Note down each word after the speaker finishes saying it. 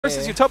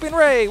Versus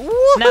UtopianRay.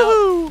 Woohoo!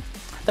 Now,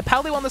 the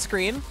Palu on the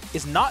screen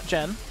is not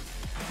Gen.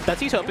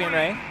 That's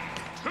UtopianRay.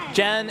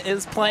 Gen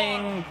is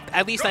playing,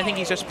 at least I think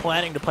he's just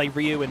planning to play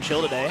Ryu and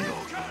chill today.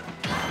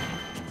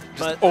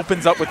 But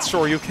opens up with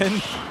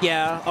Shoryuken.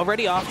 Yeah,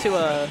 already off to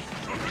a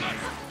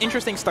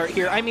interesting start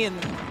here. I mean,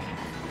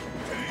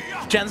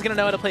 Gen's gonna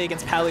know how to play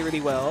against Palu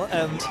really well,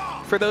 and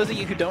for those of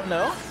you who don't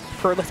know,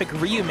 prolific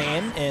Ryu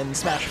main in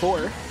Smash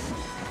 4.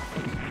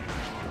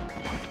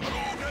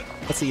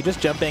 Let's see, just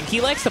jumping. He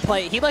likes to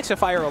play, he likes to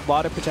fire a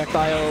lot of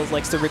projectiles,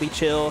 likes to really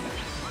chill.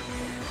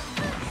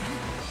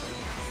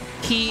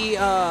 He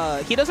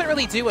doesn't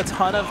really do a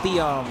ton of the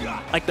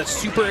like the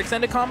super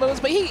extended combos,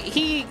 but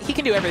he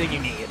can do everything you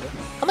need.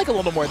 I like a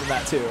little more than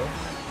that too.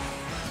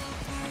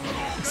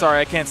 Sorry,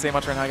 I can't say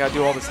much right now. I gotta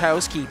do all this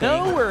housekeeping.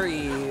 No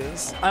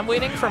worries. I'm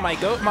waiting for my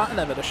goat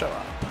Mataneva to show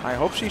up. I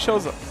hope she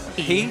shows up.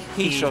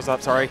 He shows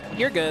up, sorry.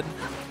 You're good.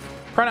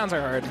 Pronouns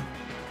are hard.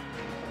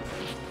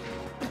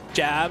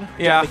 Jab,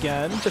 yeah. Jab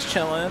again, just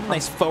chilling.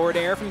 Nice forward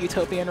air from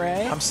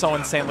UtopianRay. I'm so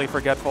insanely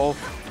forgetful.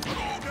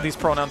 These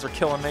pronouns are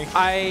killing me.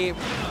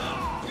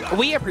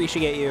 We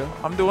appreciate you.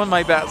 I'm doing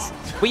my best.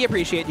 We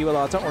appreciate you a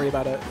lot. Don't worry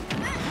about it.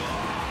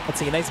 Let's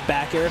see, a nice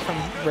back air from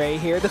Ray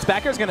here. This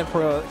back air is going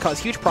to cause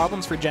huge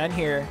problems for Gen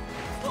here.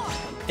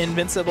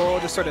 Invincible,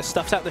 just sort of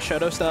stuffs out the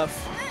Shoto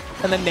stuff.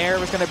 And then Nair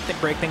was going to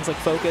break things like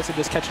focus and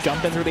just catch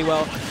jump-ins really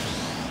well.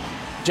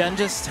 Gen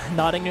just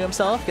nodding to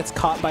himself, gets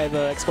caught by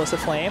the explosive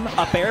flame.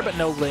 Up air, but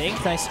no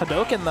link. Nice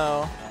Hadoken,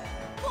 though.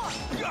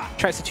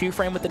 Tries to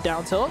two-frame with the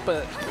down tilt,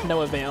 but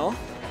no avail.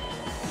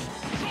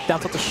 Down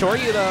tilt to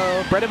Shoryu,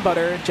 though. Bread and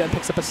butter. Gen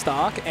picks up a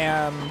stock,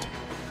 and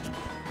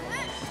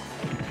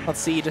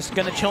let's see, just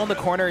gonna chill in the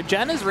corner.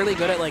 Gen is really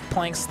good at like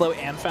playing slow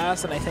and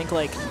fast, and I think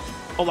like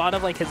a lot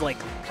of like his like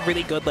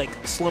really good like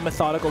slow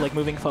methodical like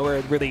moving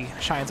forward really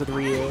shines with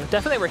Ryu.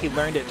 Definitely where he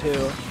learned it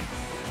too.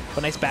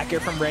 But nice back air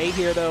from Ray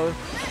here, though.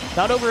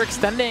 Not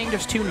overextending,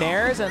 just two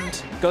nairs,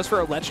 and goes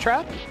for a ledge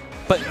trap.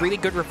 But really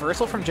good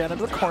reversal from Gen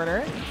into the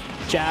corner.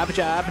 Jab,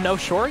 jab. No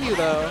Shoryu,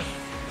 though.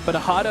 But a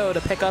Hado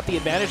to pick up the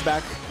advantage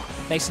back.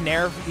 Nice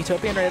nair from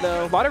UtopianRay,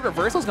 though. A lot of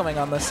reversals going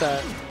on this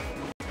set.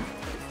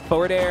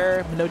 Forward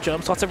air, no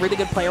jumps. Lots of really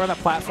good play around the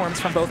platforms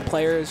from both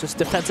players, just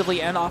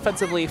defensively and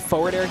offensively.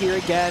 Forward air here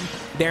again.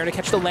 Nair to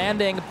catch the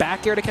landing.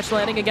 Back air to catch the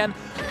landing again.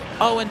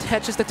 Oh, and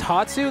catches the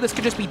Tatsu. This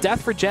could just be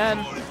death for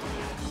Gen.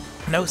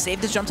 No,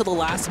 saved his jump to the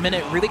last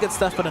minute. Really good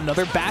stuff, but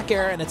another back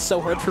air, and it's so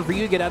hard for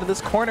Ryu to get out of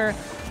this corner.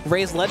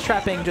 Ray's ledge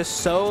trapping just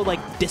so, like,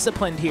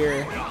 disciplined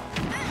here.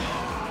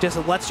 Just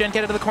lets Gen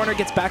get out of the corner,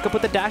 gets back up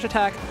with the dash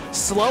attack.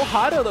 Slow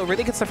Hado, though.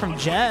 Really good stuff from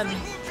Gen.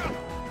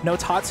 No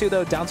Tatsu,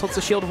 though. Down tilts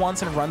the shield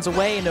once and runs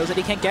away. Knows that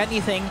he can't get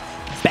anything.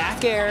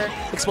 Back air,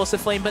 explosive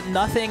flame, but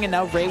nothing. And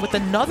now Ray with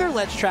another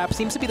ledge trap.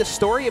 Seems to be the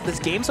story of this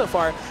game so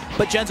far.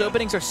 But Gen's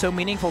openings are so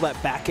meaningful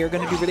that back air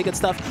going to do really good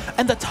stuff.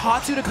 And the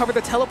Tatsu to cover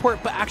the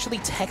teleport, but actually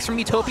text from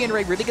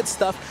UtopianRay. Really good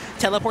stuff.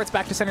 Teleports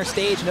back to center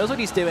stage. Knows what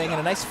he's doing. And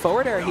a nice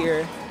forward air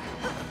here.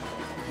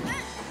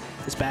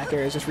 This back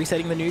air is just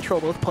resetting the neutral.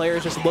 Both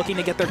players just looking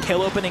to get their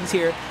kill openings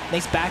here.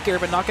 Nice back air,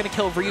 but not going to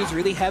kill. Ryu's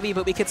really heavy,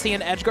 but we could see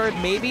an edge guard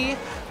maybe.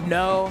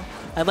 No.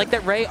 I like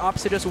that Ray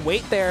opts to just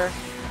wait there.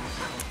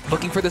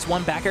 Looking for this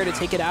one back air to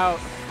take it out.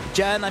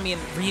 Gen, I mean,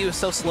 Ryu is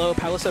so slow,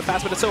 Palu's so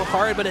fast, but it's so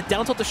hard. But a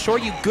down tilt to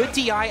Shoryu. Good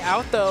DI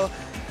out, though.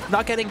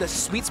 Not getting the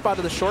sweet spot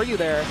of the Shoryu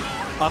there.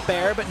 Up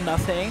air, but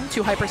nothing.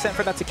 Too high percent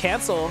for that to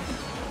cancel.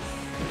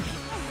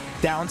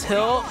 Down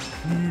tilt.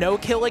 No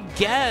kill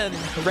again.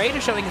 Ray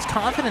just showing his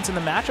confidence in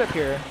the matchup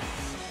here.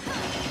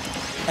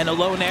 And a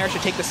low nair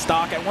should take the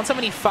stock at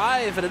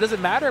 175, but it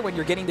doesn't matter when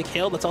you're getting the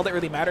kill. That's all that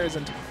really matters.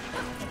 And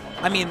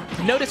I mean,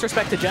 no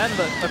disrespect to Gen,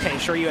 but okay,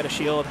 sure, you had a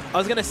shield. I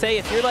was gonna say,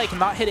 if you're like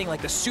not hitting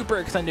like the super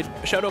extended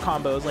Shoto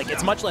combos, like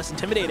it's much less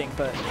intimidating,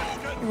 but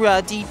raw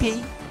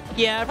DP?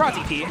 Yeah, raw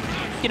DP.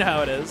 You know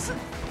how it is.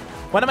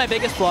 One of my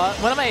biggest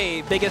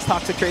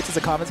toxic traits as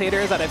a commentator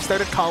is that I've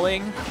started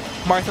calling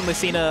Marth and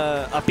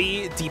Lucina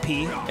uppy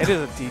DP. It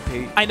is a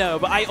DP. I know,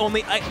 but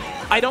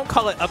I don't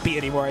call it uppy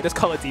anymore. I just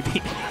call it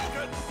DP.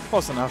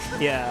 Close enough.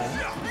 Yeah.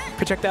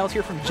 Projectiles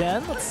here from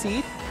Gen. Let's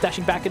see.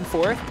 Dashing back and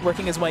forth,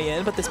 working his way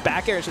in, but this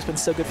back air has just been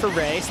so good for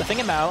Ray, stuffing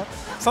him out.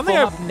 Something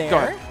Go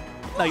ahead.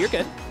 No, you're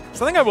good.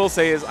 Something I will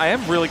say is I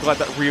am really glad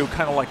that Ryu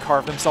kind of like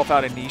carved himself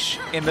out a niche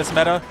in this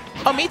meta.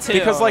 Oh, me too.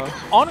 Because like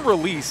on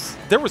release,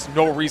 there was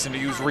no reason to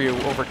use Ryu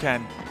over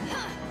Ken.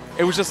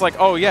 It was just like,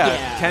 oh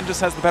yeah, Ken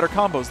just has the better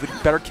combos, the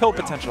better kill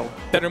potential.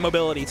 Better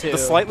mobility too. The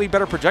slightly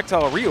better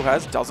projectile Ryu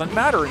has doesn't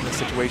matter in this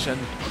situation.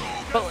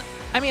 But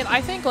I mean,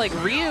 I think like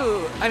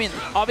Ryu, I mean,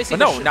 obviously.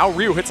 But no, now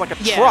Ryu hits like a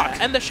truck.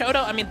 And the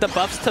Shoto, I mean, the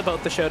buffs to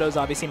both the Shotos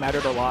obviously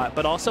mattered a lot,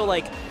 but also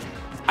like,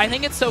 I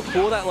think it's so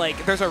cool that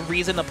like there's a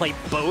reason to play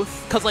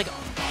both, because like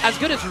as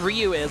good as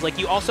Ryu is, like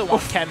you also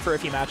want Ken for a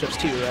few matchups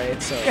too,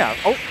 right? So yeah.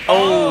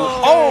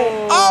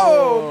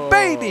 Oh,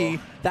 baby!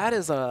 That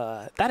is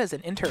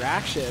an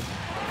interaction.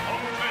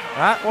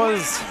 That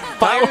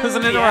was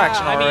an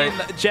interaction. Yeah, I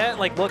mean, Gen,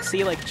 like look,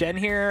 see, like Gen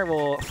here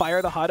will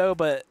fire the Hado,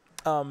 but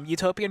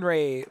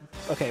UtopianRay.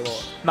 Okay,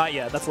 well, not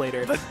yet. That's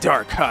later. The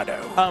Darkado.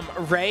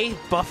 Ray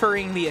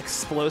buffering the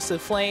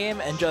explosive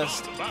flame and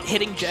just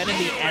hitting Jen in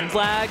the end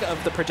lag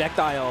of the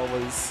projectile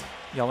was...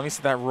 Yeah, let me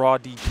see that raw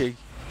DP.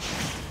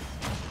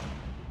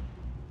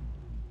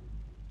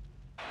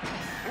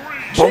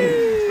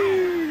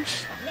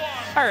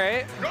 All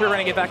right, we're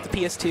running it back to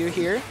PS2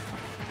 here.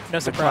 No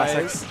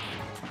surprise.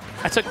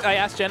 I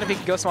asked Jen if he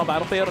could go small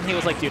battlefield, and he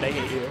was like, "Dude, I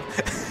hate you."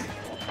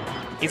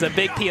 He's a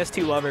big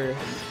PS2 lover.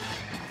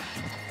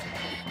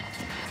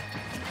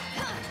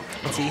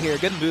 Let's see here,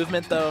 good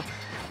movement though.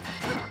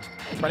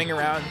 Running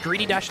around,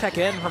 greedy dash tech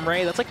in from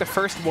Ray. That's like the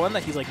first one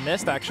that he's like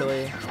missed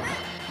actually.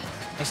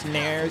 Nice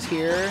nairs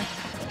here.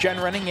 Jen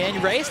running in.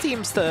 Ray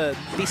seems to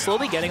be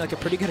slowly getting like a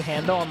pretty good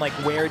handle on like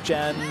where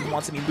Jen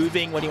wants to be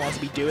moving, what he wants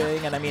to be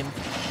doing, and I mean,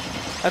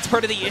 that's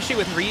part of the issue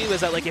with Ryu is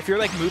that like if you're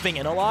like moving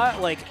in a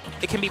lot, like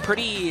it can be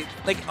pretty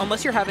like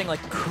unless you're having like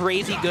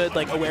crazy good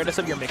like awareness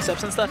of your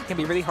mix-ups and stuff, it can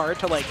be really hard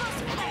to like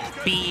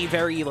be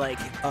very like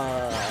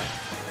how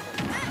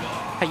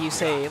you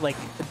say like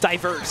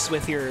diverse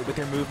with your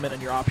movement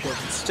and your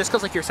options. Just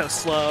because like you're so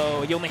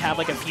slow, you only have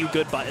like a few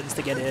good buttons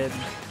to get in,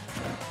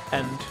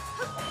 and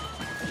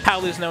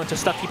Palu's known to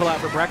stuff people out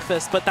for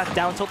breakfast, but that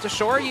down tilt to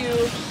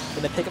Shoryu,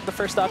 gonna pick up the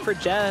first stock for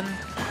Jen.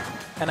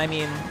 And I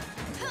mean,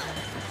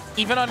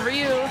 even on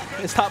Ryu,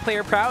 his top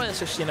player prowess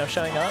just, you know,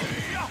 showing up.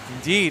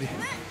 Indeed.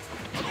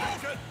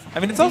 I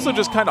mean, it's also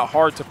just kind of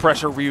hard to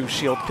pressure Ryu's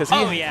shield because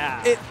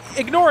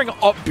ignoring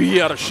up B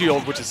out of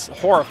shield, which is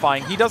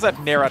horrifying. He does have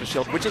Nair out of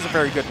shield, which is a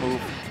very good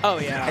move. Oh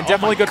yeah, and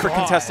definitely good for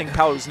contesting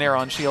Palu's Nair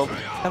on shield.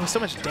 That was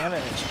so much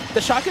damage. The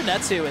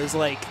Shakunetsu is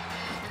like,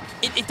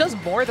 it does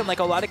more than like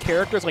a lot of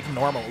characters like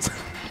normals,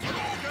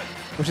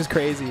 which is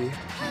crazy.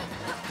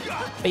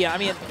 But yeah, I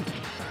mean,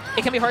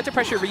 it can be hard to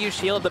pressure Ryu's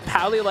shield, but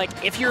Palu, like,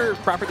 if you're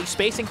properly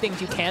spacing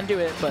things, you can do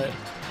it, but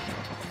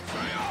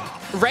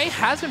Ray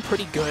has been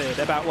pretty good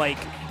about, like,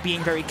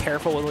 being very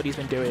careful with what he's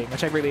been doing,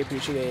 which I really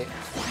appreciate.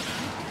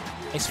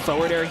 Nice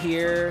forward air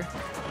here.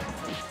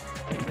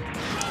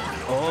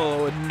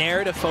 Oh,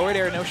 Nair to forward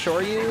air, no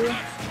Shoryu.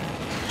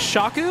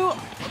 Shaku?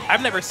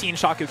 I've never seen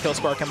Shaku kill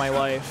Spark in my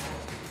life.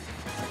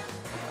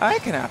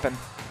 That can happen.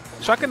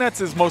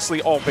 Shakunetsu is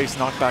mostly all base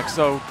knockback,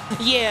 so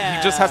yeah,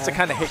 he just has to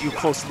kind of hit you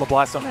close to the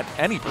blast zone at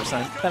any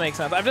percent. That makes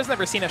sense. I've just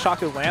never seen a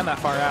Shaku land that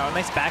far out.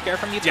 Nice back air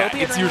from Utopia.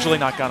 Yeah, it's usually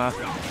not gonna.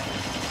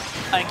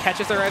 And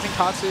catches the Rising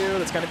Tatsu.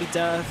 That's going to be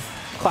death.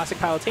 Classic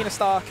Palutena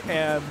stock,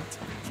 and...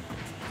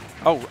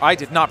 Oh, I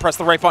did not press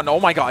the right button. Oh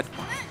my god.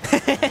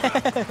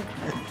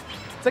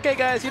 It's okay,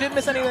 guys. You didn't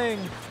miss anything.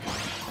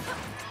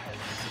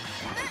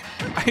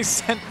 I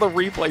sent the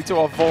replay to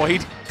a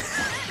void.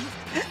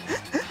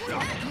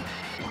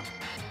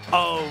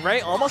 Oh,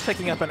 right, almost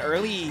picking up an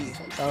early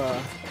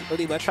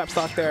ledge trap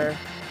stock there.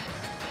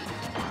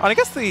 And I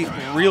guess the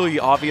really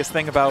obvious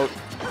thing about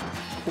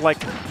like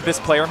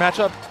this player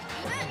matchup,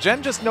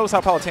 Jen just knows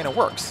how Palutena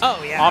works.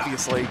 Oh yeah,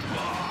 obviously.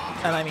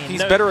 And I mean,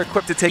 he's better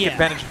equipped to take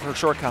advantage of her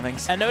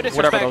shortcomings, and no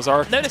whatever those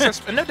are. No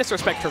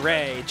disrespect to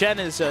Ray. Jen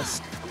is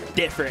just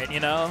different, you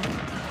know.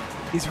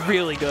 He's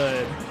really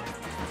good.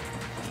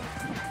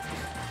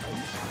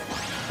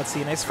 Let's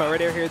see, nice forward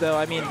air here, though.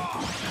 I mean,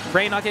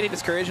 Ray not getting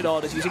discouraged at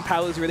all, just using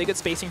Palu's really good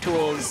spacing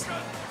tools.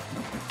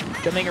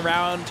 Jumping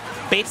around,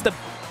 baits the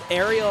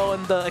aerial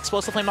and the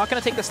explosive flame, not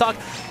going to take the stock.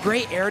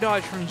 Great air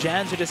dodge from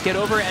Jen to just get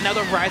over it, and now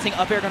the rising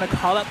up air going to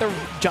call out the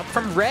jump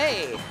from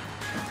Ray.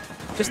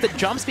 Just the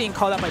jumps being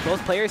called out by both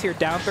players here,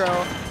 down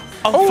throw.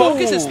 Oh,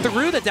 focuses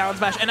through the down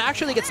smash and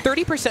actually gets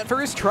 30% for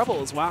his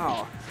troubles.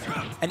 Wow.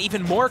 And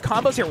even more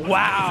combos here.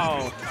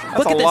 Wow.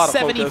 Look at this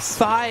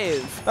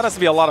 75. That has to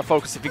be a lot of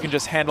focus if you can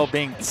just handle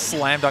being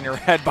slammed on your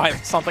head by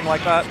something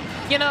like that.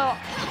 You know,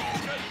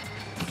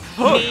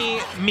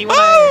 me when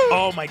I...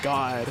 Oh my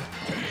god.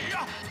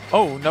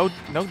 Oh, no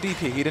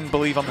DP. He didn't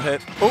believe on the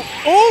hit. Well,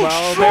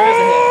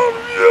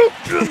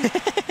 there's a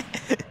hit.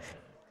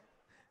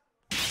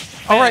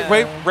 All right,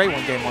 Ray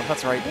won game one.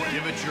 That's right.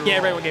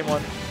 Yeah, Ray won game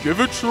one. Give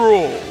it your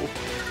all.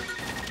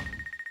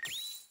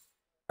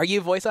 Are you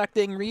voice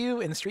acting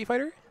Ryu in Street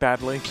Fighter?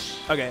 Badly.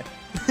 Okay.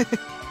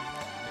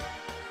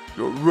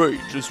 Your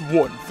range is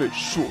one fish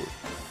short.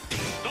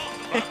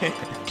 The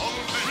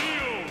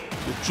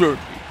journey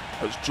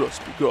has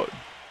just begun.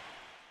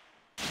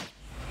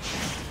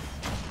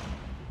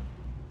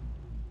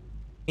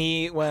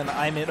 Me when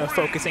I'm in a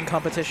focusing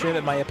competition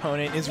and my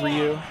opponent is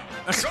Ryu.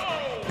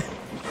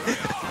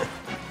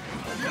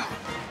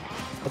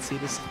 Let's see,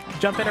 just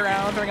jumping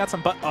around, throwing out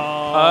some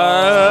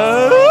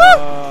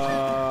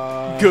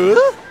good?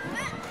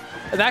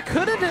 That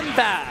could have been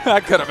bad.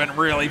 That could have been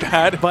really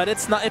bad. But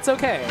it's not. It's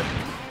okay.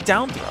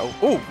 Down throw.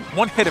 Oh,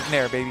 one hit of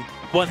Nair, baby.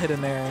 One hit in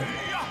there.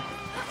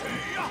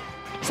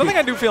 Something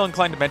I do feel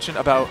inclined to mention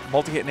about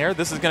multi-hit Nair,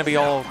 this is going to be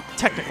all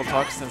technical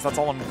talk since that's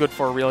all I'm good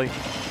for, really.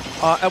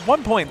 At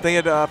one point, they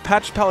had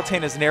patched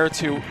Palutena's Nair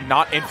to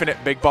not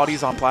infinite big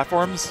bodies on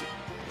platforms,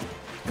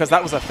 because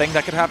that was a thing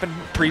that could happen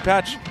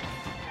pre-patch.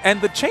 And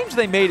the change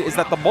they made is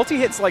that the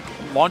multi-hits like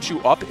launch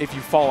you up if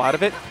you fall out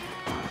of it.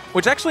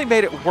 Which actually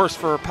made it worse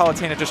for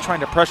Palutena just trying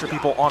to pressure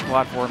people on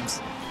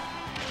platforms.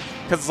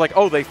 Because it's like,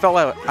 oh, they fell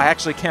out. I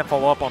actually can't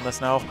follow up on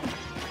this now.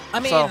 I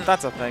mean, so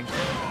that's a thing.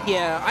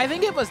 Yeah, I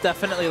think it was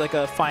definitely like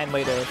a fine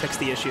way to fix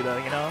the issue, though,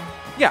 you know?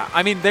 Yeah,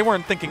 I mean, they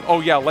weren't thinking,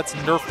 oh yeah, let's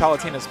nerf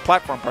Palutena's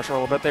platform pressure a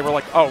little bit. They were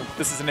like, oh,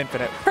 this is an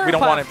infinite. We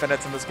don't want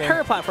infinites in this game.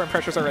 Her platform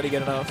pressure's already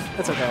good enough.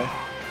 It's okay.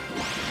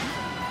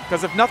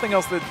 Because if nothing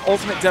else, the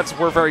Ultimate devs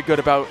were very good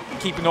about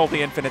keeping all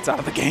the infinites out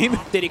of the game.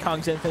 Diddy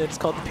Kong's infinite is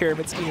called the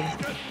Pyramid Scheme.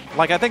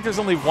 Like, I think there's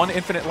only one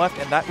infinite left,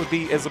 and that would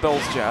be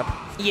Isabel's jab.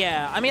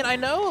 Yeah, I mean, I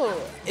know,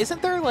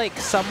 isn't there like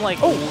some like,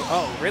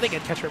 oh, really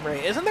good catch from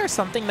Ray. Isn't there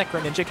something that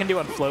Greninja can do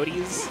on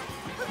floaties?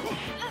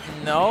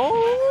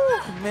 No,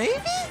 maybe?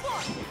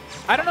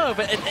 I don't know if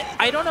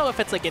I don't know if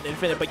it's like an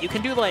infinite, but you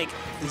can do like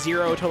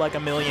 0 to like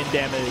 1,000,000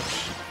 damage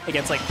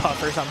against like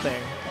Puff or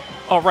something.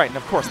 Oh, right, and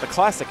of course, the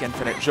classic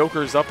infinite,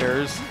 Joker's up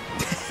airs.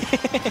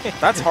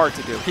 That's hard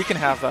to do. He can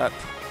have that.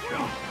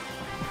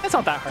 It's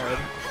not that hard.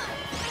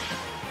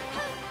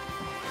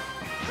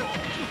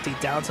 See,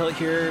 down tilt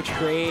here,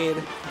 trade.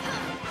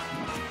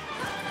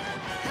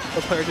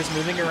 The player just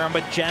moving around,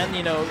 but Gen,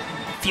 you know,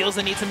 feels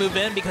the need to move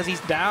in because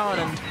he's down,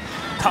 and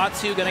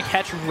Tatsu gonna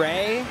catch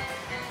Ray.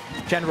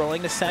 Gen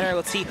rolling to center.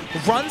 Let's see.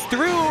 Runs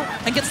through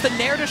and gets the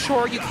nair to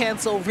shore. You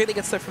cancel. Really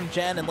gets there from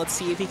Gen. And let's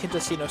see if he can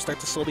just, you know, start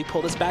to slowly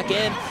pull this back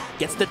in.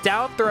 Gets the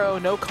down throw.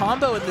 No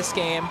combo in this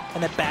game.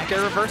 And then back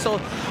air reversal.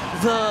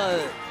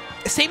 The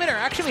same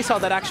interaction we saw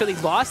that actually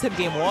lost him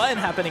game 1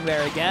 happening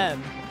there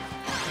again.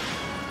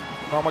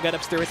 Normal get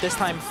ups through it this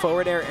time.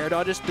 Forward air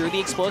dodges through the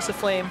explosive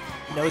flame.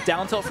 No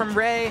down tilt from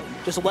Ray.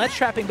 Just ledge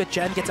trapping, but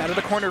Gen gets out of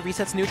the corner,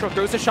 resets neutral,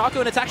 throws the Shaco,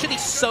 and it's actually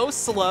so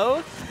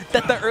slow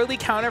that the early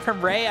counter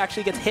from Ray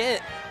actually gets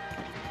hit.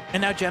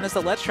 And now Gen is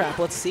the ledge trap.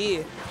 Let's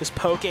see. Just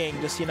poking,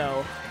 just, you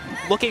know,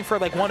 looking for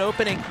like one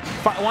opening.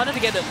 Wanted to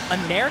get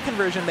a nair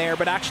conversion there,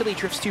 but actually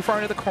drifts too far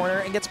into the corner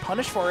and gets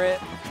punished for it.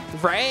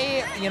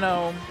 Ray, you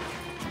know,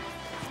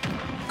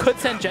 could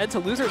send Gen to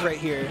losers right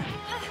here.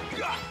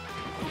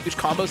 Huge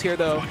combos here,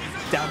 though.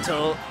 Down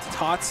tilt to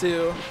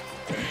Tatsu.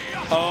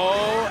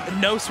 Oh,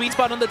 no sweet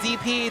spot on the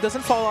DP.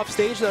 Doesn't fall off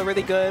stage, though.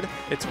 Really good.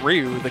 It's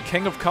Ryu, the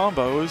king of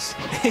combos.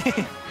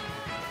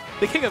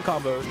 The king of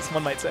combos,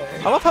 one might say.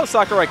 I love how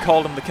Sakurai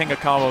called him the king of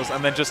combos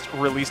and then just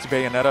released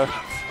Bayonetta.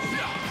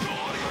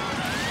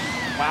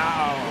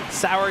 Wow.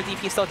 Sour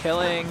DP still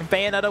killing.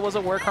 Bayonetta was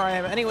a war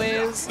crime.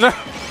 Anyways.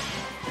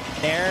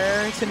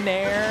 Nair to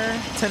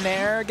nair to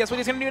nair. Guess what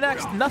he's going to do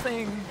next?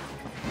 Nothing.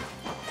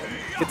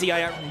 Good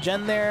DI out from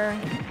Gen there.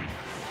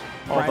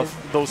 Oh,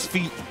 those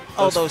feet.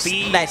 Those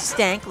feet. That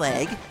stank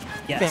leg.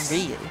 Yes. From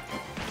Ryu.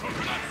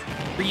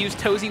 Ryu's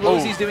Tozy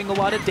Wozy's doing a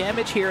lot of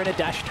damage here in a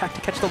dash attack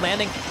to catch the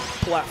landing.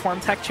 Platform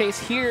tech chase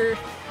here.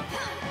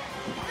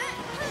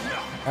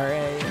 All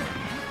right.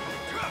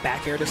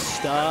 Back air to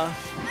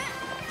stuff.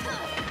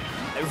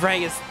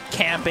 Ray is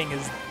camping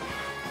his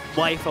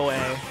life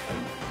away.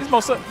 He's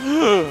mostly...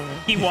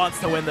 He wants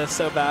to win this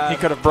so bad. He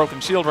could have broken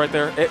shield right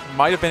there. It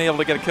might have been able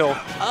to get a kill.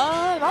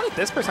 Not at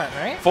this percent,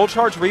 right? Full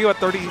charge Ryu at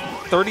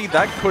 30,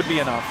 that could be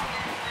enough.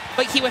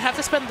 But he would have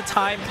to spend the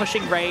time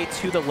pushing Ray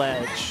to the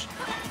ledge.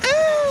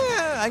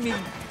 I mean,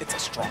 it's a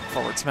strong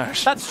forward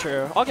smash. That's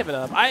true. I'll give it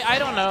up. I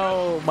don't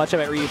know much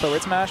about Ryu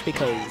forward smash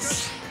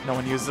because... No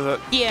one uses it.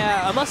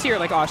 Yeah, unless you're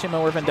like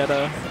Ashimo or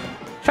Vendetta.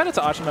 Shout out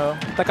to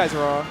Ashimo. That guy's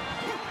raw.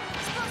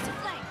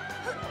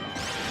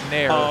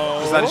 Nair.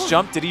 Was that his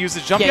jump? Did he use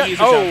his jump yet? He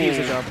used jump. He used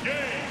a jump.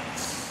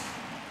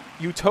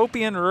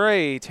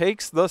 UtopianRay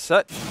takes the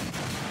set.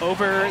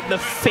 Over the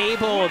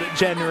fabled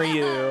Gen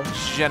Ryu.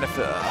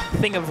 Jennifer.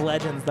 Thing of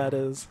legends, that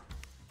is.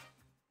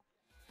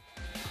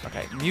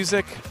 Okay,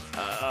 music.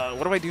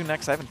 What do I do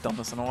next? I haven't done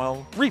this in a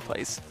while.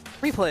 Replays.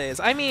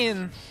 Replays. I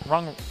mean...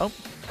 Wrong. Oh,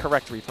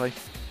 correct replay.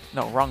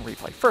 No, wrong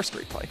replay. First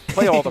replay.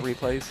 Play all the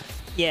replays.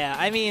 Yeah,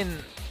 I mean,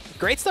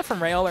 great stuff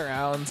from Ray all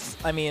around.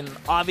 I mean,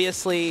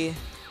 obviously,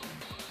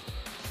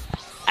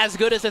 as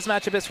good as this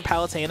matchup is for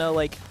Palutena,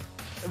 like,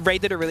 Ray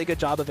did a really good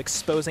job of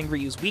exposing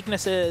Ryu's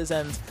weaknesses,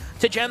 and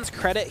to Gen's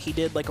credit, he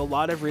did like a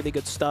lot of really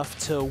good stuff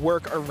to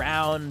work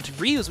around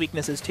Ryu's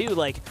weaknesses too.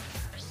 Like,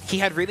 he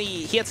had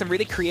some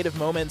really creative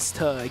moments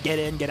to get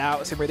in, get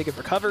out, some really good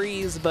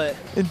recoveries, but...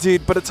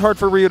 Indeed, but it's hard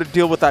for Ryu to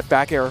deal with that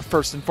back air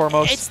first and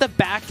foremost. It's the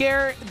back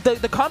air,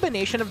 the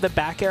combination of the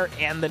back air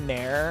and the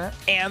nair,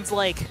 and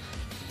like...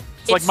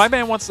 It's like my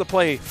man wants to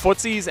play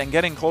footsies and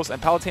getting close,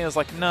 and Palutena's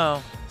like,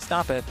 no,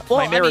 stop it. Well,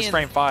 my nair is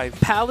frame 5.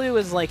 Palu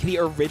is like the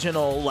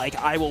original, like,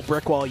 I will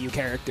brick wall you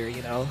character,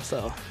 you know,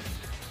 so...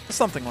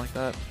 Something like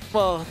that.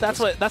 Well, that's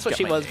what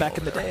she was back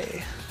in the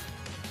day.